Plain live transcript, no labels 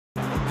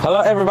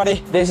Hello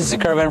everybody, this is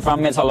Kevin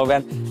from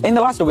Meta-Luban. In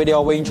the last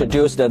video, we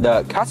introduced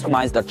the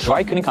customized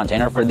dry cooling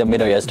container for the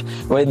Middle East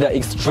with the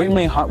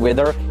extremely hot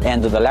weather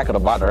and the lack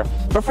of water.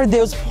 But for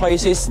those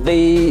places,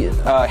 they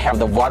have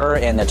the water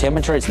and the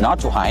temperature is not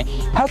too high.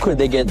 How could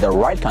they get the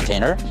right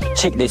container?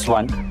 Check this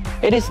one.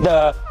 It is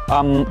the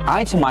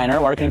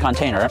Antminer working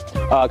container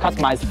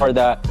customized for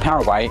the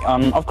Paraguay.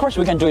 Of course,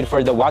 we can do it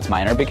for the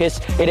Antminer because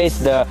it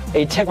is the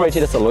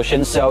integrated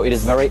solution, so it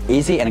is very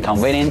easy and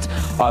convenient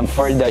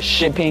for the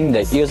shipping,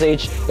 the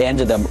usage, and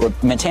the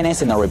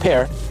maintenance and the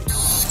repair.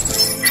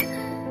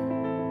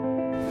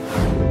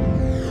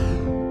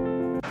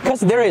 Because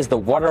there is the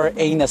water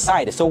in the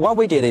side, so what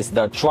we did is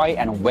the dry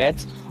and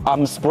wet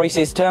spray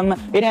system.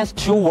 It has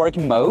two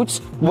working modes.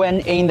 When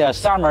in the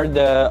summer,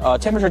 the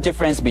temperature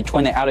difference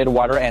between the outlet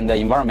water and the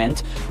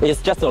environment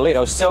is just a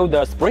little, so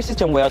the spray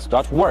system will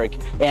start work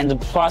and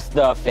plus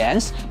the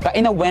fans. But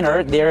in the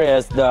winter, there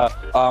is the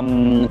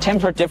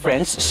temperature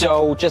difference,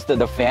 so just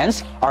the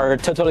fans are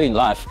totally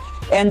enough.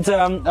 And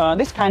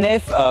this kind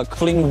of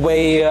cooling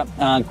way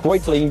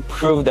greatly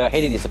improve the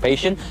heat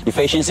dissipation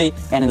efficiency,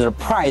 and the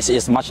price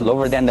is much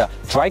lower than the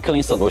dry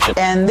cooling solution.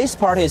 And this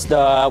part is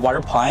the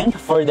water plant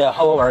for the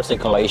whole water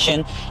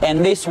circulation,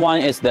 and this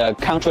one is the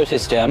control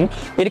system.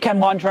 It can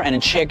monitor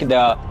and check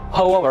the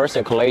whole water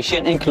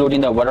circulation,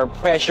 including the water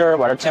pressure,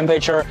 water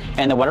temperature,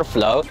 and the water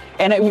flow.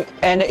 And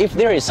if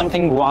there is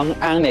something wrong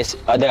on this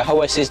the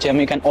whole system,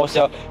 you can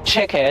also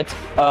check it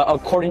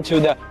according to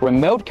the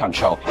remote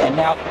control. And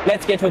now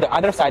let's get to the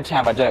other side to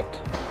have a look.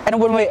 And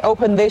when we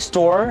open this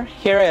door,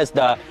 here is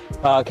the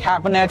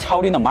cabinet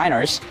holding the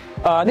miners.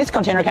 This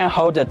container can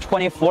hold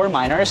 24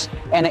 miners,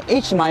 and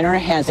each miner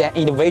has an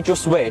individual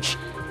switch.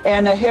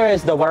 And here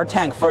is the water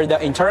tank for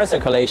the internal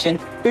circulation.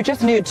 You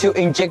just need to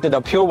inject the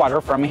pure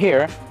water from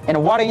here.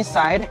 And what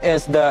inside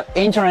is the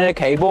internet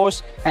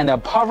cables and the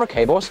power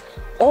cables.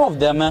 All of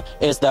them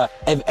is the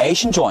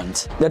aviation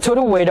joint. The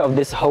total weight of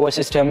this whole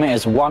system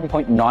is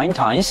 1.9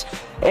 tons,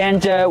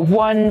 and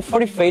one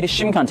 40-feet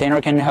shipping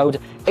container can hold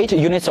 8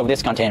 units of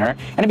this container.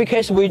 And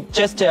because we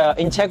just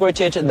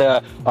integrated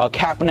the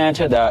cabinet,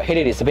 the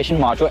heat dissipation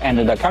module, and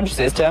the control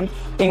system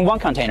in one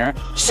container,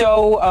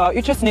 so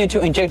you just need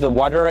to inject the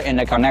water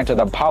and connect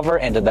the power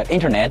and the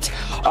internet.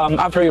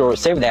 After you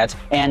receive that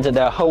and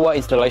the whole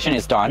installation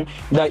is done,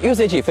 the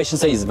usage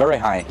efficiency is very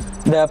high.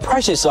 The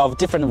prices of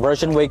different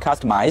versions we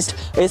customized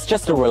is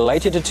just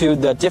related to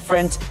the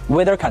different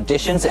weather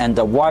conditions and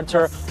the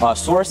water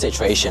source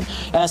situation,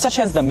 such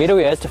as the Middle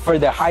East for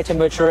the high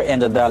temperature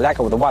and the lack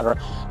of the water.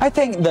 I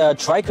think the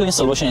dry cooling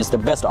solution is the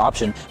best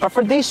option, but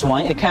for this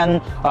one, it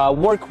can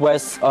work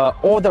with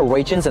all the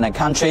regions and the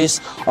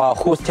countries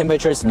whose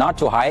temperature is not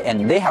too high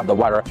and they have the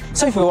water.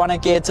 So if you want to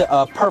get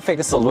a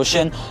perfect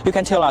solution, you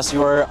can tell us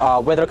your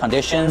weather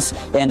conditions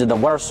and the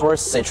water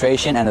source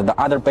situation and the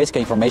other basic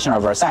information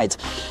of our site.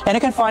 And you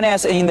can find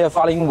us in the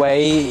following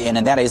way, and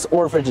that is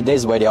all for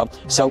today's video.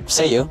 So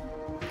see you.